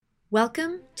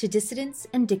Welcome to Dissidents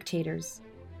and Dictators,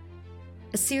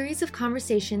 a series of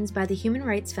conversations by the Human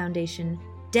Rights Foundation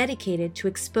dedicated to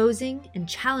exposing and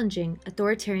challenging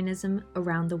authoritarianism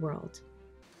around the world.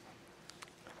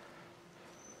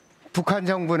 북한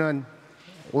정부는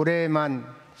올해만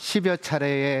 10여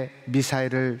차례의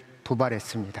미사일을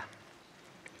도발했습니다.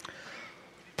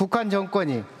 북한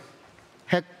정권이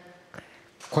핵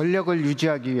권력을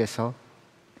유지하기 위해서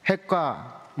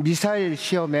핵과 미사일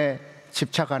시험에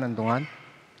집착하는 동안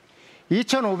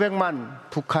 2,500만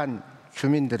북한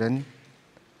주민들은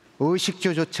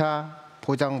의식주조차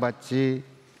보장받지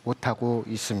못하고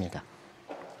있습니다.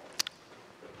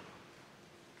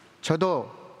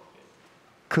 저도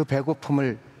그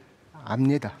배고픔을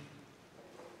압니다.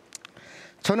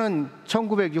 저는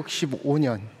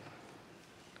 1965년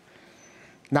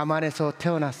남한에서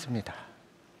태어났습니다.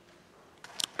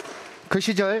 그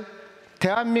시절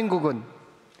대한민국은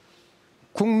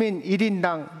국민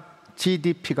 1인당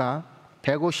GDP가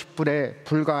 150불에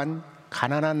불과한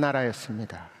가난한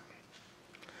나라였습니다.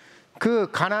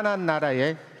 그 가난한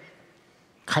나라의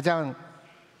가장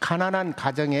가난한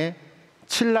가정의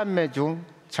 7남매 중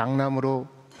장남으로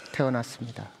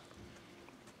태어났습니다.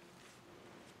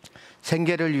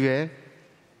 생계를 위해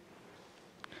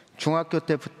중학교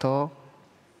때부터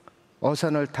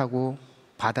어선을 타고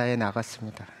바다에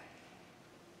나갔습니다.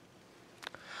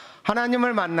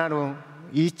 하나님을 만난 후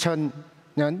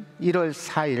 2000년 1월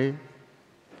 4일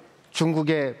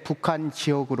중국의 북한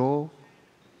지역으로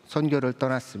선교를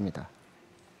떠났습니다.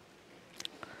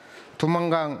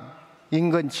 두만강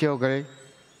인근 지역을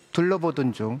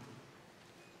둘러보던 중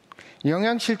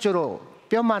영양실조로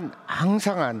뼈만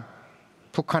앙상한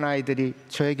북한 아이들이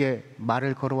저에게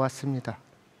말을 걸어왔습니다.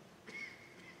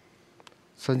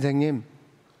 선생님,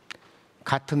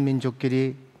 같은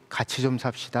민족끼리 같이 좀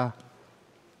삽시다.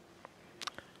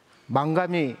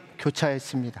 만감이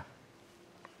교차했습니다.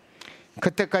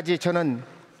 그때까지 저는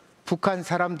북한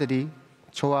사람들이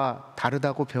저와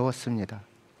다르다고 배웠습니다.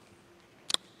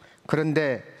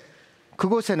 그런데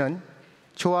그곳에는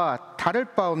저와 다를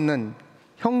바 없는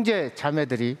형제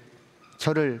자매들이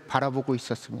저를 바라보고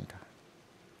있었습니다.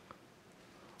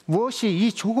 무엇이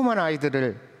이 조그만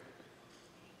아이들을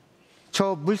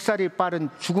저 물살이 빠른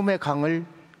죽음의 강을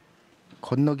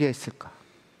건너게 했을까?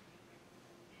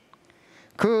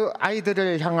 그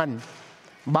아이들을 향한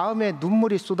마음의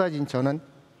눈물이 쏟아진 저는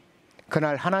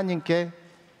그날 하나님께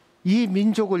이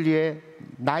민족을 위해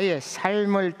나의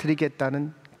삶을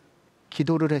드리겠다는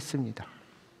기도를 했습니다.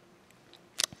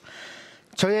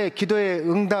 저의 기도에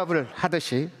응답을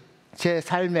하듯이 제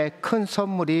삶에 큰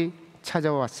선물이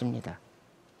찾아왔습니다.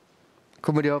 그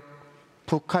무렵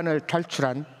북한을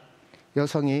탈출한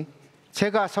여성이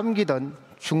제가 섬기던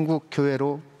중국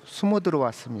교회로 숨어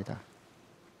들어왔습니다.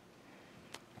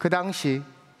 그 당시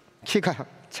키가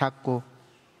작고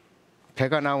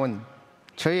배가 나온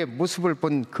저의 모습을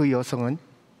본 그 여성은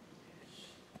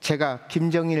제가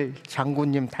김정일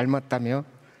장군님 닮았다며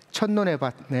첫눈에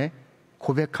반해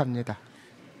고백합니다.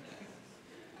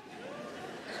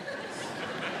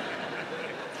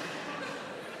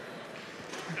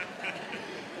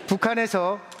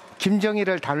 북한에서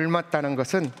김정일을 닮았다는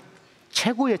것은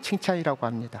최고의 칭찬이라고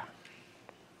합니다.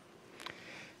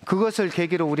 그것을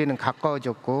계기로 우리는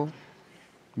가까워졌고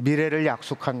미래를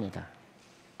약속합니다.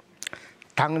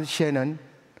 당시에는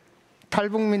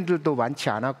탈북민들도 많지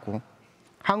않았고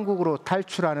한국으로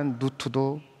탈출하는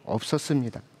루트도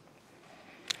없었습니다.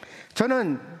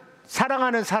 저는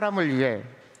사랑하는 사람을 위해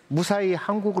무사히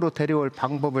한국으로 데려올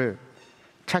방법을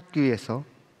찾기 위해서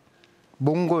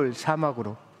몽골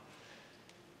사막으로,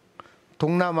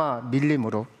 동남아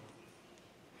밀림으로,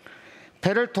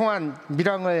 배를 통한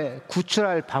밀항을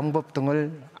구출할 방법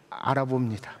등을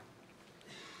알아봅니다.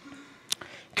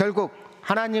 결국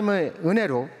하나님의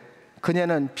은혜로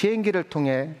그녀는 비행기를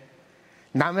통해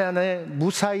남해안에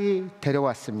무사히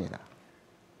데려왔습니다.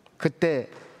 그때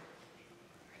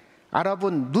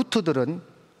알아본 루트들은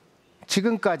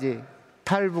지금까지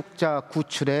탈북자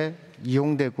구출에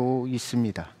이용되고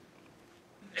있습니다.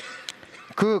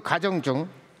 그 과정 중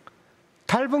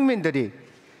탈북민들이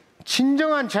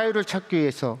진정한 자유를 찾기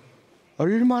위해서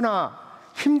얼마나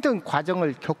힘든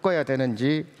과정을 겪어야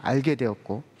되는지 알게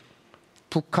되었고,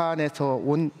 북한에서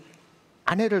온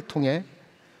아내를 통해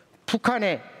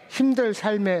북한의 힘든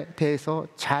삶에 대해서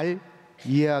잘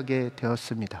이해하게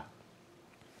되었습니다.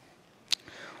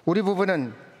 우리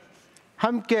부부는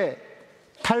함께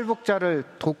탈북자를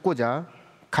돕고자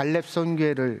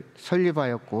갈렙선교회를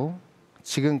설립하였고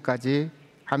지금까지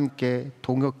함께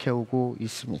동역해오고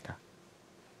있습니다.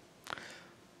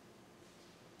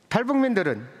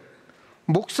 탈북민들은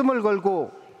목숨을 걸고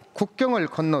국경을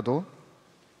건너도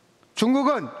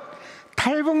중국은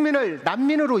탈북민을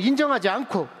난민으로 인정하지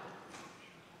않고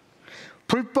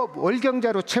불법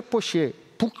월경자로 체포 시에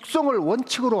북송을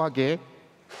원칙으로 하기에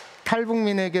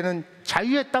탈북민에게는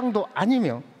자유의 땅도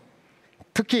아니며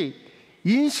특히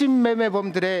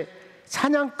인신매매범들의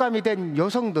사냥감이 된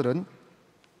여성들은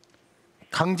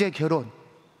강제 결혼,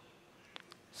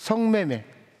 성매매,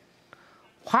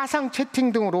 화상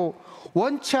채팅 등으로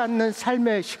원치 않는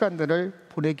삶의 시간들을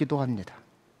보내기도 합니다.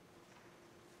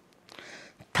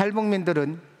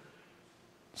 탈북민들은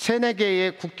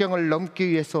 3-4개의 국경을 넘기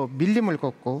위해서 밀림을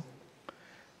걷고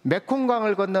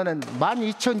메콩강을 건너는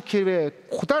 12,000km의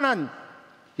고단한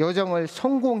여정을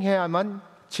성공해야만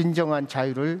진정한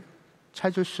자유를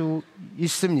찾을 수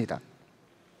있습니다.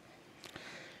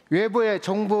 외부의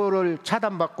정보를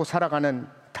차단받고 살아가는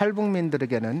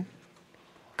탈북민들에게는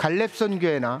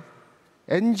갈렙선교회나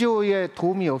NGO의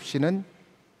도움이 없이는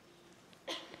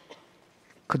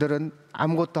그들은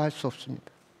아무것도 할 수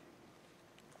없습니다.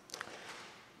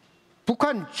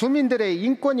 북한 주민들의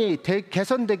인권이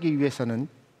개선되기 위해서는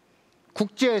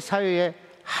국제사회의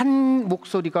한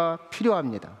목소리가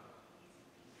필요합니다.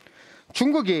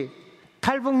 중국이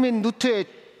탈북민 루트의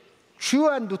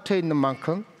주요한 루트에 있는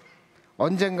만큼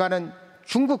언젠가는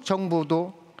중국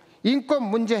정부도 인권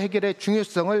문제 해결의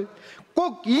중요성을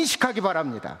꼭 인식하기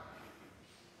바랍니다.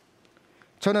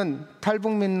 저는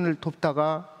탈북민을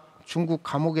돕다가 중국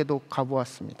감옥에도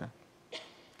가보았습니다.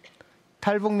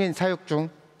 탈북민 사역 중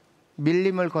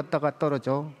밀림을 걷다가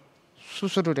떨어져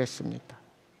수술을 했습니다.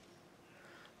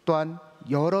 또한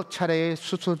여러 차례의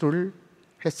수술을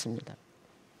했습니다.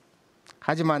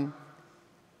 하지만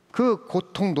그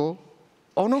고통도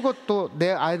어느 것도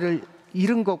내 아이를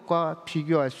잃은 것과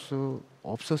비교할 수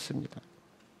없었습니다.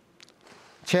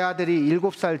 제 아들이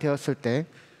 7살 되었을 때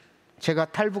제가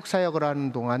탈북 사역을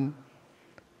하는 동안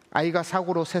아이가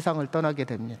사고로 세상을 떠나게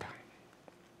됩니다.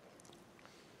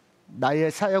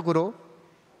 나의 사역으로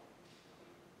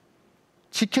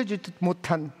지켜주지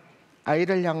못한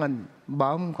아이를 향한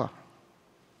마음과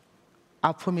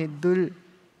아픔이 늘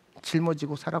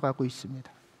짊어지고 살아가고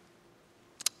있습니다.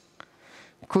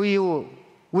 그 이후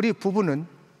우리 부부는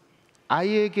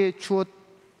아이에게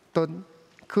주었던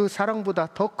그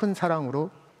사랑보다 더 큰 사랑으로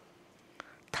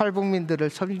탈북민들을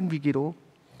섬기기로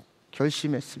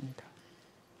결심했습니다.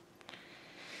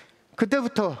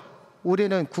 그때부터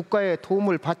우리는 국가의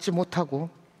도움을 받지 못하고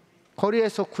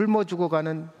거리에서 굶어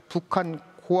죽어가는 북한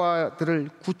고아들을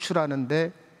구출하는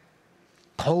데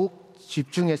더욱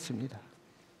집중했습니다.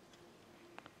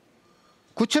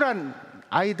 구출한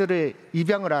아이들의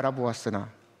입양을 알아보았으나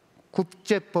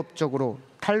국제법적으로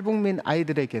탈북민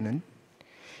아이들에게는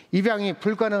입양이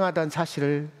불가능하다는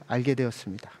사실을 알게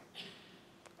되었습니다.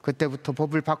 그때부터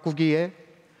법을 바꾸기 위해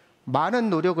많은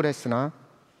노력을 했으나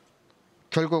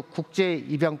결국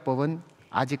국제입양법은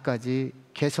아직까지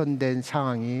개선된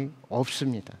상황이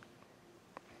없습니다.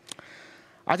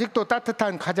 아직도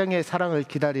따뜻한 가정의 사랑을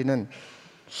기다리는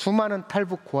수많은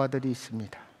탈북 고아들이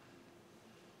있습니다.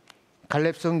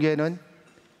 갈렙선교회는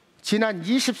지난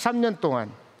 23년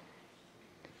동안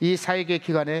이 사역의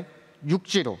기간에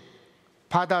육지로,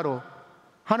 바다로,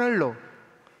 하늘로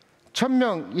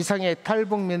 1,000명 이상의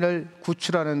탈북민을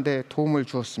구출하는 데 도움을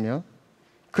주었으며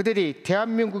그들이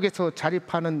대한민국에서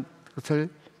자립하는 것을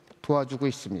도와주고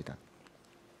있습니다.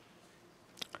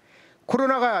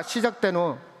 코로나가 시작된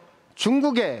후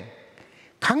중국의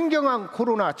강경한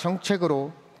코로나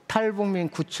정책으로 탈북민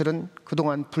구출은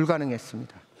그동안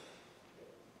불가능했습니다.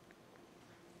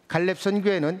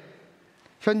 갈렙선교회는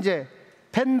현재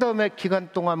팬데믹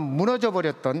기간 동안 무너져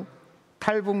버렸던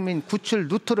탈북민 구출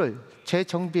루트를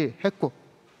재정비했고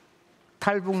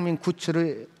탈북민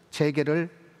구출의 재개를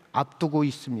앞두고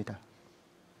있습니다.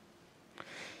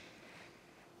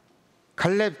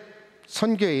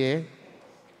 갈렙선교회에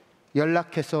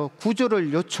연락해서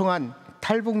구조를 요청한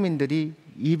탈북민들이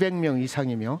 200명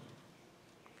이상이며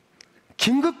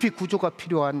긴급히 구조가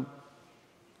필요한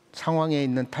상황에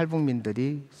있는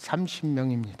탈북민들이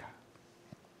 30명입니다.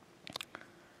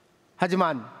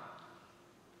 하지만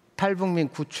탈북민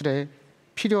구출에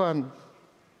필요한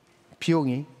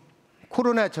비용이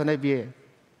코로나 전에 비해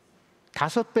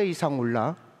 5배 이상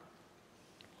올라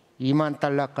 2만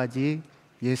달러까지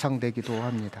예상되기도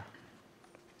합니다.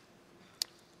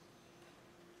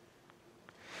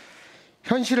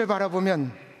 현실을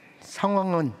바라보면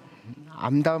상황은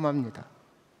암담합니다.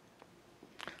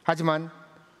 하지만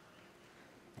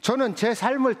저는 제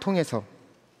삶을 통해서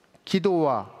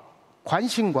기도와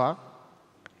관심과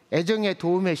애정의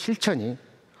도움의 실천이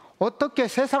어떻게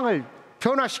세상을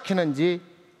변화시키는지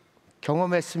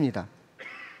경험했습니다.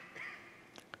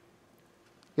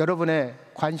 여러분의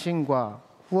관심과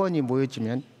후원이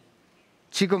모여지면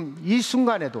지금 이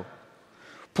순간에도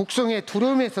북송의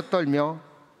두려움에서 떨며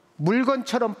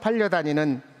물건처럼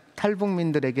팔려다니는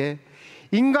탈북민들에게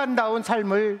인간다운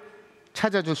삶을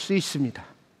찾아줄 수 있습니다.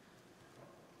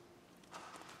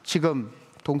 지금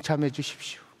동참해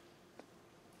주십시오.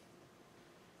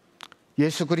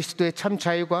 예수 그리스도의 참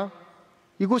자유가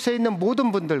이곳에 있는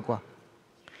모든 분들과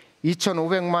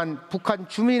 2,500만 북한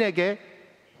주민에게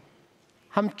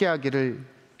함께하기를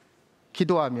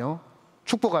기도하며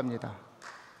축복합니다.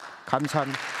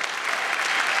 감사합니다.